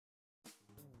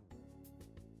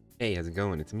Hey, how's it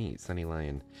going? It's me, Sunny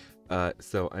Lion.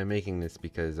 So I'm making this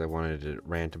because I wanted to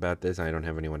rant about this. I don't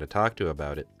have anyone to talk to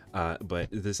about it. But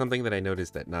there's something that I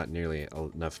noticed that not nearly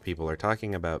enough people are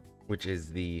talking about, which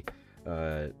is the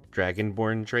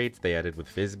dragonborn traits they added with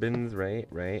Fizbans,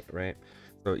 right?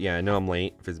 So yeah, I know I'm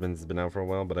late. Fizban's been out for a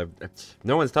while, but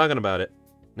no one's talking about it.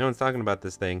 No one's talking about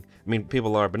this thing. I mean,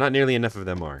 people are, but not nearly enough of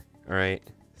them are. All right.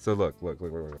 So look. All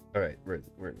right, where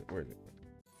is it?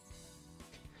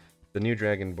 The new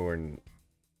dragonborn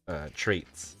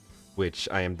traits, which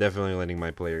I am definitely letting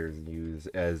my players use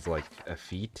as like a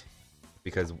feat,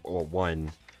 because well,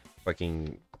 one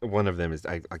of them is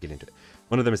I'll get into it.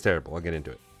 One of them is terrible. I'll get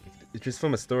into it. Just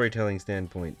from a storytelling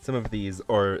standpoint, some of these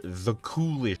are the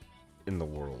coolest in the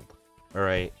world. All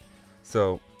right,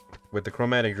 so with the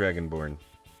chromatic dragonborn,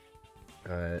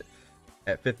 at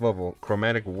 5th level,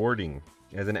 chromatic warding.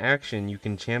 As an action, you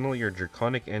can channel your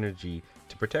draconic energy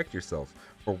to protect yourself.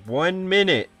 For 1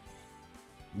 minute,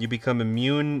 you become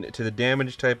immune to the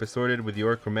damage type assorted with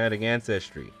your chromatic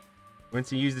ancestry.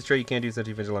 Once you use this trait, you can't do so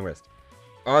until you finish a long rest.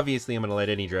 Obviously, I'm going to let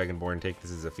any dragonborn take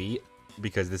this as a feat,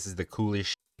 because this is the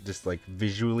coolest just like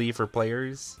visually for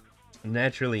players.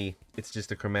 Naturally, it's just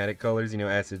the chromatic colors, you know,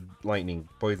 acid, lightning,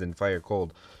 poison, fire,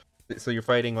 cold. So you're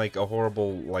fighting like a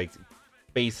horrible like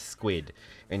space squid,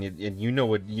 and you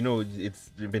know it's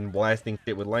been blasting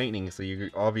shit with lightning, so you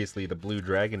obviously the blue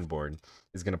dragonborn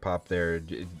is gonna pop their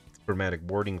chromatic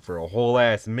warding for a whole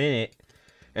ass minute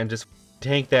and just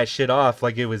tank that shit off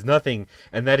like it was nothing,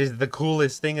 and that is the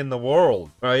coolest thing in the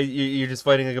world, right? You're just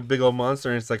fighting like a big old monster,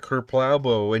 and it's like her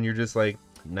plowbow, and you're just like,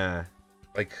 nah,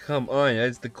 like come on,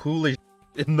 that's the coolest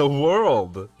in the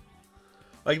world.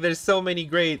 Like there's so many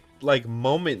great like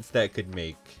moments that could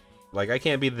make. Like I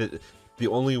can't be the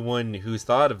only one who's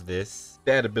thought of this.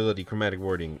 Bad ability, chromatic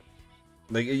warding.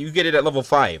 Like you get it at level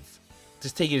 5.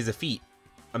 Just take it as a feat.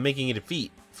 I'm making it a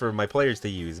feat for my players to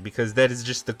use because that is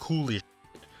just the coolest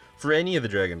shit for any of the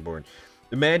dragonborn.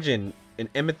 Imagine an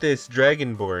amethyst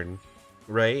dragonborn,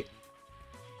 right?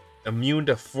 Immune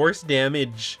to force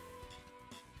damage.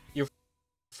 You're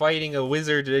fighting a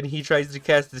wizard and he tries to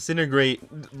cast disintegrate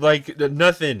like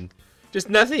nothing. Just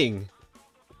nothing.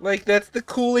 Like that's the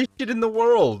coolest shit in the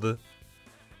world.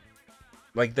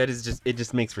 Like that is just, it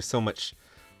just makes for so much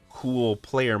cool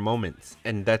player moments,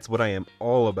 and that's what I am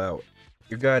all about.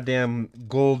 Your goddamn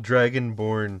gold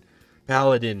dragonborn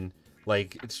paladin,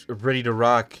 like it's ready to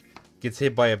rock, gets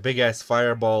hit by a big ass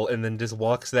fireball and then just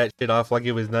walks that shit off like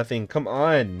it was nothing. Come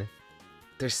on.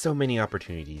 There's so many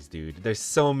opportunities, dude. There's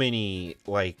so many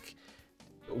like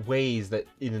ways that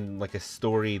in like a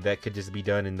story that could just be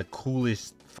done in the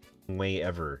coolest way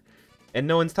ever, and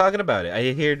no one's talking about it.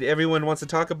 I hear everyone wants to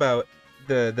talk about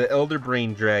the elder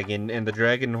brain dragon and the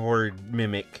dragon horde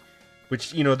mimic,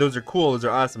 which, you know, those are cool, those are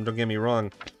awesome, don't get me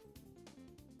wrong.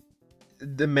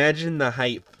 Imagine the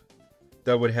hype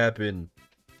that would happen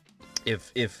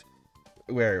if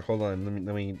where, hold on,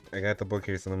 let me I got the book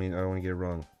here, so I don't want to get it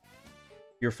wrong.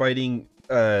 You're fighting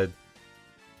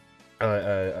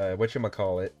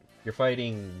whatchamacallit, you're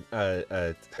fighting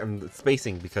I'm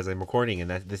spacing because I'm recording, and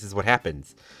this is what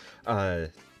happens.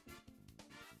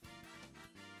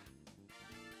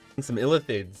 Some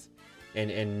illithids,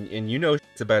 and you know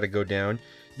it's about to go down.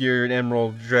 You're an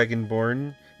emerald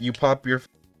dragonborn. You pop your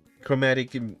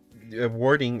chromatic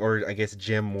warding, or I guess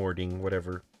gem warding,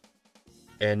 whatever,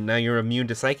 and now you're immune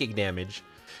to psychic damage.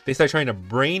 They start trying to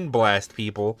brain blast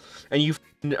people, and you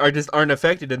aren't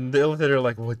affected, and the illithid are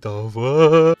like, what the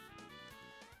fuck?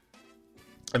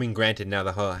 I mean, granted, now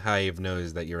the hive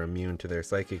knows that you're immune to their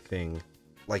psychic thing.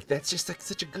 Like that's just like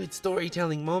such a good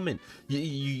storytelling moment.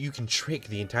 You can trick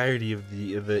the entirety of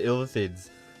the illithids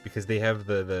because they have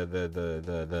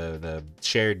the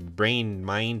shared brain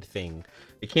mind thing.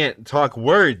 They can't talk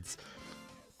words.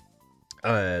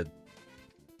 To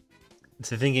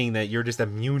thinking that you're just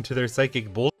immune to their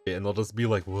psychic bullshit, and they'll just be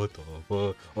like, what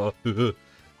the fuck?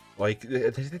 Like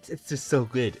it's just so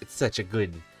good. It's such a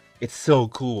good. It's so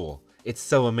cool. It's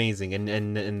so amazing.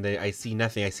 And I see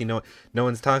nothing. I see no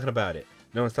one's talking about it.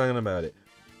 No one's talking about it.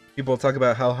 People talk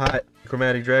about how hot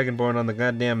chromatic dragonborn on the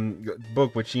goddamn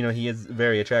book, which, you know, he is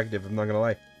very attractive, I'm not gonna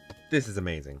lie. This is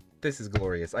amazing. This is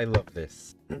glorious. I love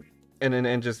this.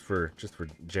 And just for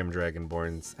gem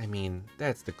dragonborns, I mean,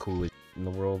 that's the coolest in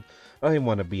the world. I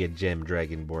want to be a gem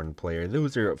dragonborn player.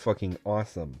 Those are fucking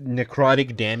awesome.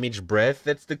 Necrotic damage breath,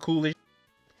 that's the coolest.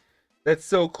 That's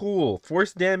so cool.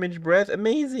 Force damage breath,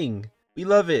 amazing. We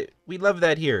love it. We love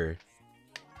that here.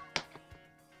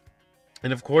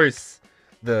 And of course,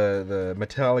 the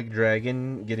metallic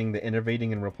dragon getting the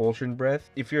innervating and repulsion breath.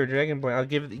 If you're a dragonborn, I'll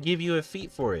give you a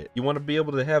feat for it. You want to be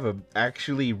able to have a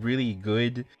actually really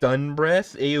good stun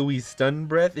breath, AoE stun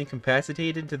breath,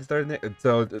 incapacitated to the start of the...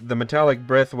 So the metallic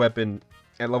breath weapon,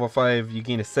 at level 5, you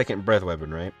gain a second breath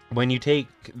weapon, right? When you take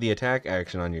the attack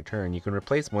action on your turn, you can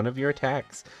replace one of your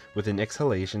attacks with an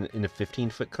exhalation in a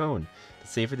 15-foot cone. The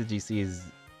save for the DC is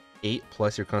 8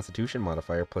 plus your constitution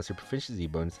modifier plus your proficiency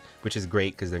bonus, which is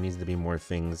great because there needs to be more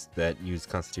things that use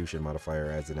constitution modifier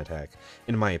as an attack.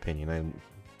 In my opinion,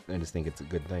 I just think it's a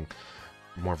good thing.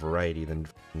 More variety than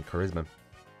charisma.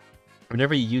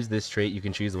 Whenever you use this trait, you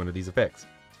can choose one of these effects.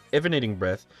 Emanating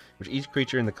breath, which each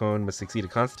creature in the cone must succeed a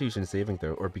constitution saving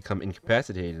throw or become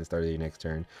incapacitated at the start of your next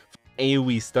turn.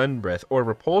 AoE stun breath or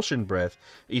repulsion breath,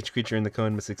 each creature in the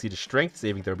cone must succeed a strength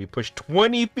saving throw, be pushed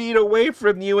 20 feet away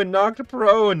from you and knocked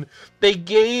prone. They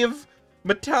gave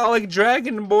metallic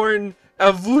dragonborn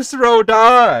a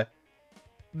Vusroda.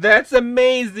 That's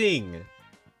amazing.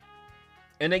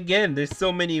 And again, there's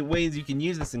so many ways you can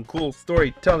use this in cool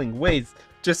storytelling ways.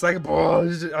 Just like,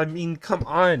 I mean, come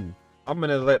on. I'm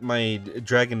gonna let my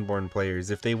dragonborn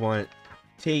players, if they want,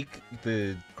 take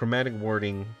the chromatic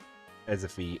warding as a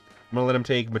feat. I'm gonna let them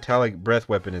take metallic breath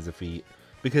weapon as a feat,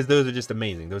 because those are just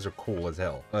amazing. Those are cool as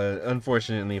hell.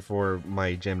 Unfortunately for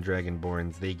my gem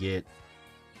dragonborns, they get,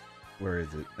 where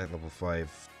is it, at level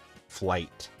 5,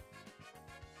 flight.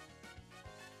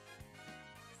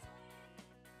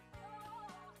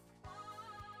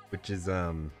 Which is,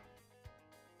 I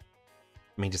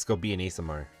mean, just go be an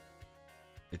ASMR.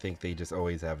 I think they just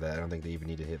always have that. I don't think they even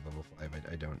need to hit level 5.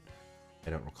 I don't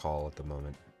recall at the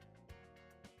moment.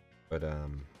 But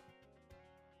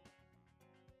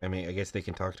I mean, I guess they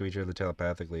can talk to each other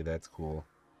telepathically. That's cool.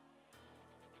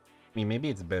 I mean, maybe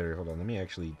it's better. Hold on, let me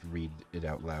actually read it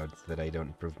out loud so that I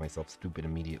don't prove myself stupid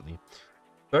immediately.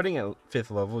 Starting at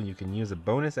 5th level, you can use a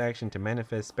bonus action to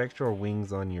manifest spectral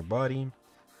wings on your body.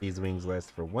 These wings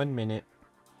last for 1 minute.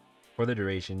 For the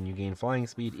duration, you gain flying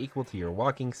speed equal to your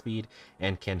walking speed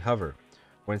and can hover.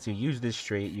 Once you use this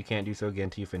trait, you can't do so again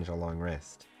until you finish a long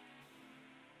rest.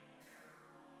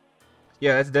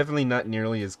 Yeah, that's definitely not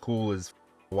nearly as cool as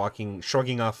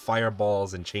shrugging off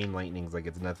fireballs and chain lightnings like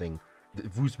it's nothing.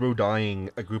 Vusro dying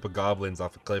a group of goblins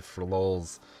off a cliff for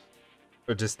lols.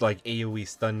 Or just like AoE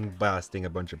stun blasting a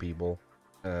bunch of people.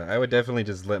 I would definitely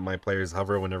just let my players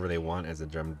hover whenever they want as a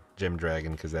gem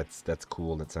dragon, because that's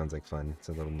cool. That sounds like fun. It's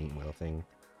a little neat little thing.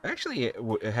 I actually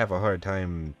have a hard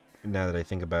time, now that I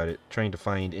think about it, trying to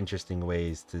find interesting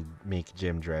ways to make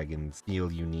gem dragons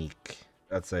feel unique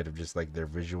outside of just like their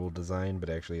visual design, but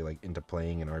actually like into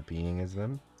playing and RPing as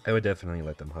them. I would definitely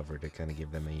let them hover to kind of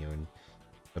give them a own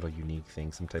little unique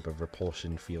thing, some type of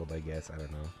repulsion field, I guess. I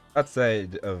don't know.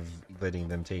 Outside of letting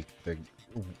them take the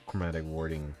chromatic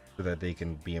warding, so that they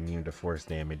can be immune to force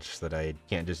damage, so that I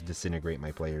can't just disintegrate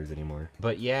my players anymore.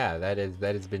 But yeah, that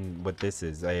has been what this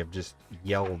is. I have just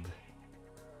yelled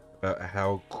about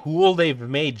how cool they've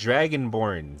made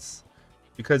dragonborns,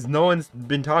 because no one's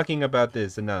been talking about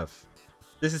this enough.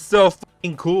 This is so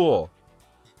fucking cool.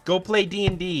 Go play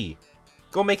D&D.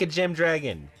 Go make a gem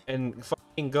dragon and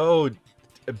fucking go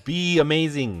be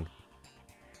amazing.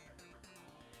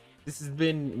 This has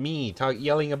been me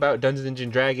yelling about Dungeons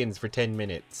and Dragons for 10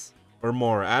 minutes or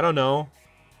more. I don't know.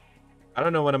 I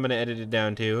don't know what I'm gonna edit it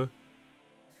down to.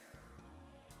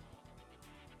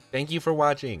 Thank you for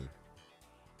watching.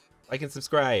 Like and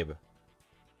subscribe.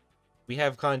 We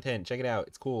have content. Check it out.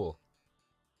 It's cool.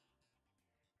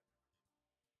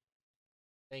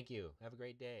 Thank you. Have a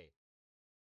great day.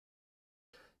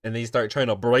 And they start trying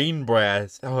to brain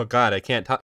blast. Oh god, I can't talk.